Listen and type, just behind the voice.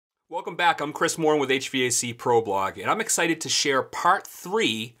Welcome back. I'm Chris Moore with HVAC Pro Blog, and I'm excited to share part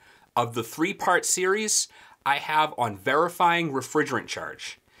 3 of the 3-part series I have on verifying refrigerant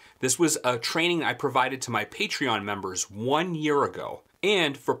charge. This was a training I provided to my Patreon members 1 year ago.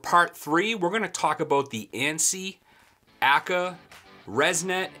 And for part 3, we're going to talk about the ANSI, ACA,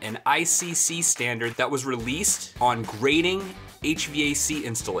 ResNet, and ICC standard that was released on grading HVAC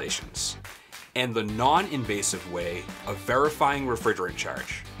installations, and the non-invasive way of verifying refrigerant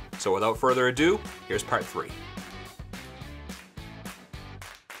charge. So without further ado, here's part 3.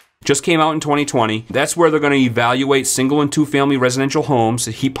 Just came out in 2020. That's where they're going to evaluate single and 2-family residential homes.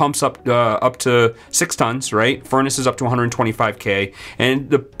 Heat pumps up to 6 tons, right? Furnaces up to 125K. And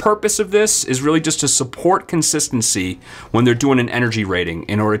the purpose of this is really just to support consistency when they're doing an energy rating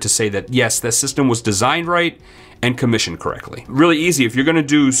in order to say that, yes, the system was designed right and commissioned correctly. Really easy. If you're going to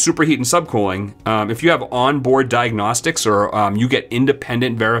do superheat and subcooling, if you have onboard diagnostics or you get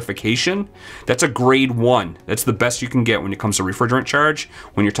independent verification, that's a grade 1. That's the best you can get when it comes to refrigerant charge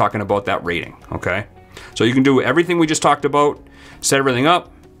when you're talking about that rating, okay? So you can do everything we just talked about, set everything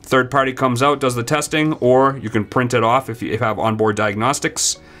up, third party comes out, does the testing, or you can print it off if you have onboard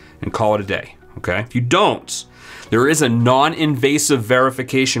diagnostics and call it a day, okay? If you don't, there is a non-invasive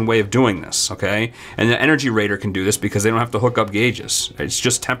verification way of doing this, okay? And the energy rater can do this because they don't have to hook up gauges. It's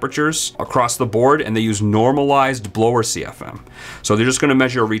just temperatures across the board, and they use normalized blower CFM. So they're just gonna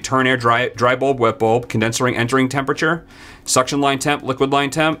measure return air, dry bulb, wet bulb, condenser ring entering temperature, suction line temp, liquid line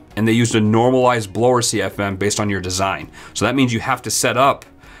temp, and they used a normalized blower CFM based on your design. So that means you have to set up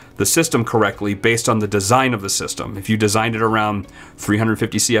the system correctly based on the design of the system. If you designed it around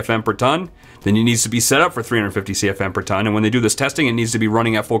 350 CFM per ton, then it needs to be set up for 350 CFM per ton, and when they do this testing, it needs to be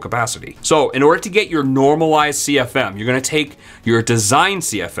running at full capacity. So in order to get your normalized CFM, you're gonna take your design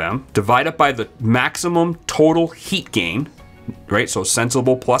CFM, divide it by the maximum total heat gain, right? So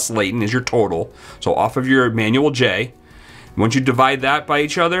sensible plus latent is your total. So off of your manual J, once you divide that by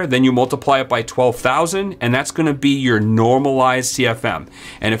each other, then you multiply it by 12,000, and that's gonna be your normalized CFM.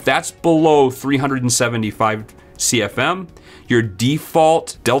 And if that's below 375 CFM, your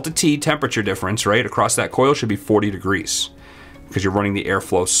default delta T temperature difference, right, across that coil should be 40 degrees because you're running the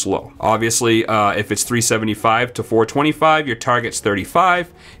airflow slow. Obviously, if it's 375 to 425, your target's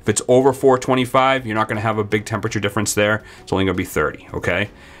 35. If it's over 425, you're not gonna have a big temperature difference there. It's only gonna be 30, okay?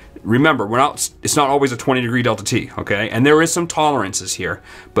 Remember, it's not always a 20-degree delta T, okay? And there is some tolerances here,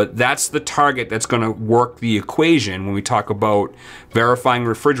 but that's the target that's gonna work the equation when we talk about verifying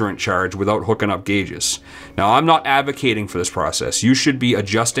refrigerant charge without hooking up gauges. Now, I'm not advocating for this process. You should be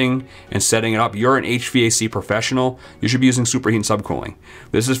adjusting and setting it up. You're an HVAC professional. You should be using superheat and subcooling.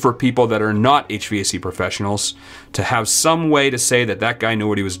 This is for people that are not HVAC professionals to have some way to say that that guy knew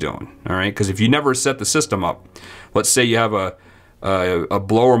what he was doing, all right? Because if you never set the system up, let's say you have a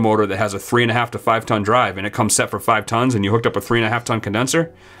blower motor that has a 3.5 to 5 ton drive and it comes set for 5 tons and you hooked up a 3.5 ton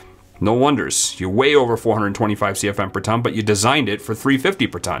condenser, no wonders. You're way over 425 CFM per ton, but you designed it for 350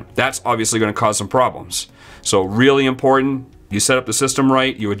 per ton. That's obviously gonna cause some problems. So really important, you set up the system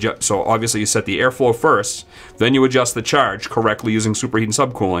right, you adjust, so obviously you set the airflow first, then you adjust the charge correctly using superheat and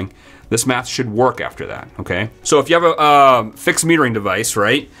subcooling. This math should work after that, okay? So if you have a fixed metering device,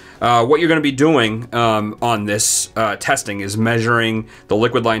 right, what you're gonna be doing on this testing is measuring the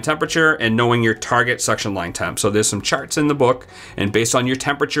liquid line temperature and knowing your target suction line temp. So there's some charts in the book, and based on your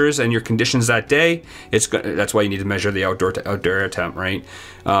temperatures and your conditions that day, that's why you need to measure the outdoor air temp, right?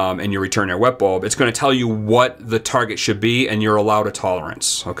 And your return air wet bulb. It's gonna tell you what the target should be, and you're allowed a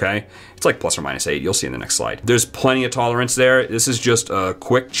tolerance, okay? It's like plus or minus 8, you'll see in the next slide. There's plenty of tolerance there. This is just a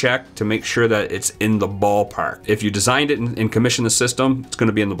quick check to make sure that it's in the ballpark. If you designed it and commissioned the system, it's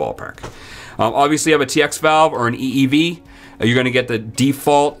gonna be in the ballpark. Obviously you have a TX valve or an EEV, you're gonna get the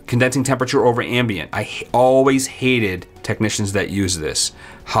default condensing temperature over ambient. I always hated technicians that use this.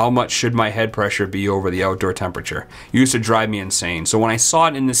 How much should my head pressure be over the outdoor temperature? It used to drive me insane. So when I saw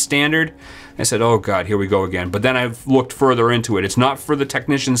it in the standard, I said, oh God, here we go again. But then I've looked further into it. It's not for the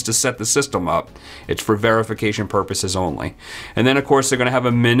technicians to set the system up. It's for verification purposes only. And then of course they're gonna have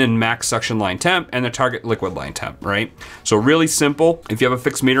a min and max suction line temp and the target liquid line temp, right? So really simple. If you have a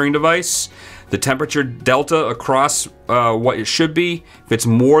fixed metering device, the temperature delta across what it should be, if it's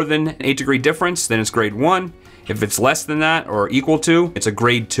more than an 8-degree difference, then it's grade 1. If it's less than that or equal to, it's a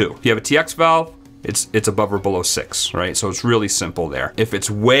grade 2. If you have a TX valve, it's above or below 6, right? So it's really simple there. If it's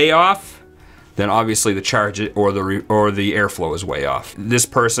way off, then obviously the charge or the airflow is way off. This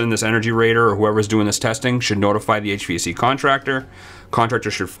person, this energy rater, or whoever's doing this testing should notify the HVAC contractor.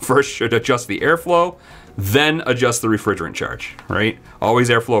 Contractor should adjust the airflow, then adjust the refrigerant charge, right? Always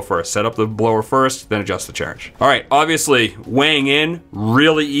airflow first. Set up the blower first, then adjust the charge. All right, obviously weighing in,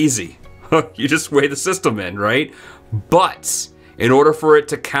 really easy. You just weigh the system in, right? But in order for it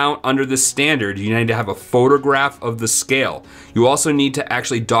to count under this standard, you need to have a photograph of the scale. You also need to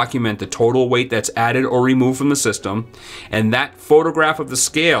actually document the total weight that's added or removed from the system. And that photograph of the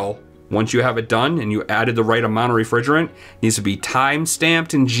scale, once you have it done and you added the right amount of refrigerant, needs to be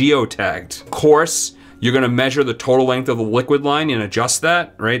time-stamped and geotagged. Of course, you're gonna measure the total length of the liquid line and adjust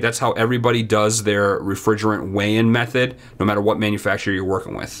that, right? That's how everybody does their refrigerant weigh-in method, no matter what manufacturer you're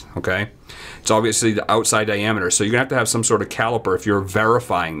working with, okay? It's obviously the outside diameter, so you're gonna have to have some sort of caliper if you're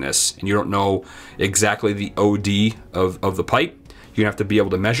verifying this and you don't know exactly the OD of the pipe. You're gonna have to be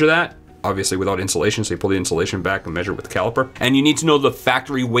able to measure that, obviously without insulation, so you pull the insulation back and measure with the caliper. And you need to know the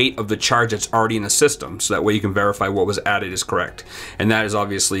factory weight of the charge that's already in the system, so that way you can verify what was added is correct. And that is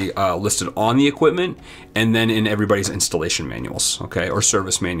obviously listed on the equipment and then in everybody's installation manuals, okay? Or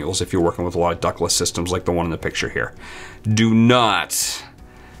service manuals if you're working with a lot of ductless systems like the one in the picture here. Do not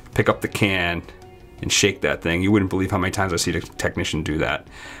pick up the can and shake that thing. You wouldn't believe how many times I see the technician do that.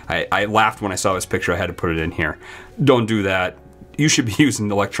 I laughed when I saw this picture. I had to put it in here. Don't do that. You should be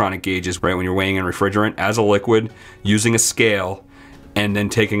using electronic gauges, right, when you're weighing in refrigerant as a liquid, using a scale, and then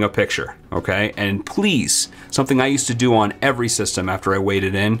taking a picture, okay? And please, something I used to do on every system after I weighed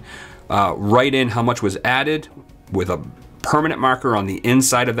it in, write in how much was added with a permanent marker on the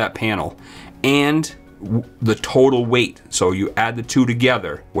inside of that panel, and the total weight. So you add the two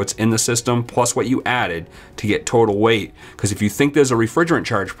together, what's in the system plus what you added to get total weight. Because if you think there's a refrigerant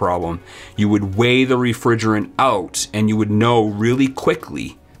charge problem, you would weigh the refrigerant out and you would know really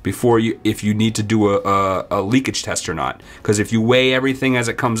quickly before if you need to do a leakage test or not. Because if you weigh everything as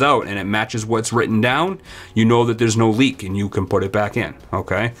it comes out and it matches what's written down, you know that there's no leak and you can put it back in,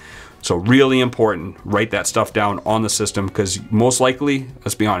 okay? So really important, write that stuff down on the system, because most likely,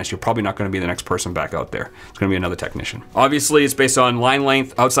 let's be honest, you're probably not gonna be the next person back out there. It's gonna be another technician. Obviously, it's based on line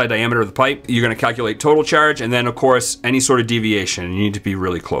length, outside diameter of the pipe. You're gonna calculate total charge, and then of course, any sort of deviation. You need to be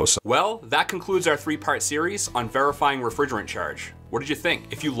really close. Well, that concludes our 3-part series on verifying refrigerant charge. What did you think?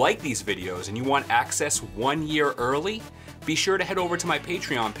 If you like these videos and you want access 1 year early, be sure to head over to my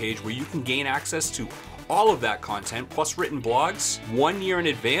Patreon page where you can gain access to all of that content, plus written blogs, 1 year in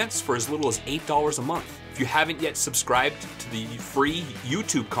advance for as little as $8 a month. If you haven't yet subscribed to the free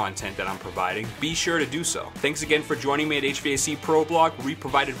YouTube content that I'm providing, be sure to do so. Thanks again for joining me at HVAC Pro Blog, where we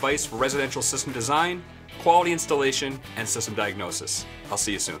provide advice for residential system design, quality installation, and system diagnosis. I'll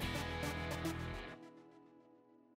see you soon.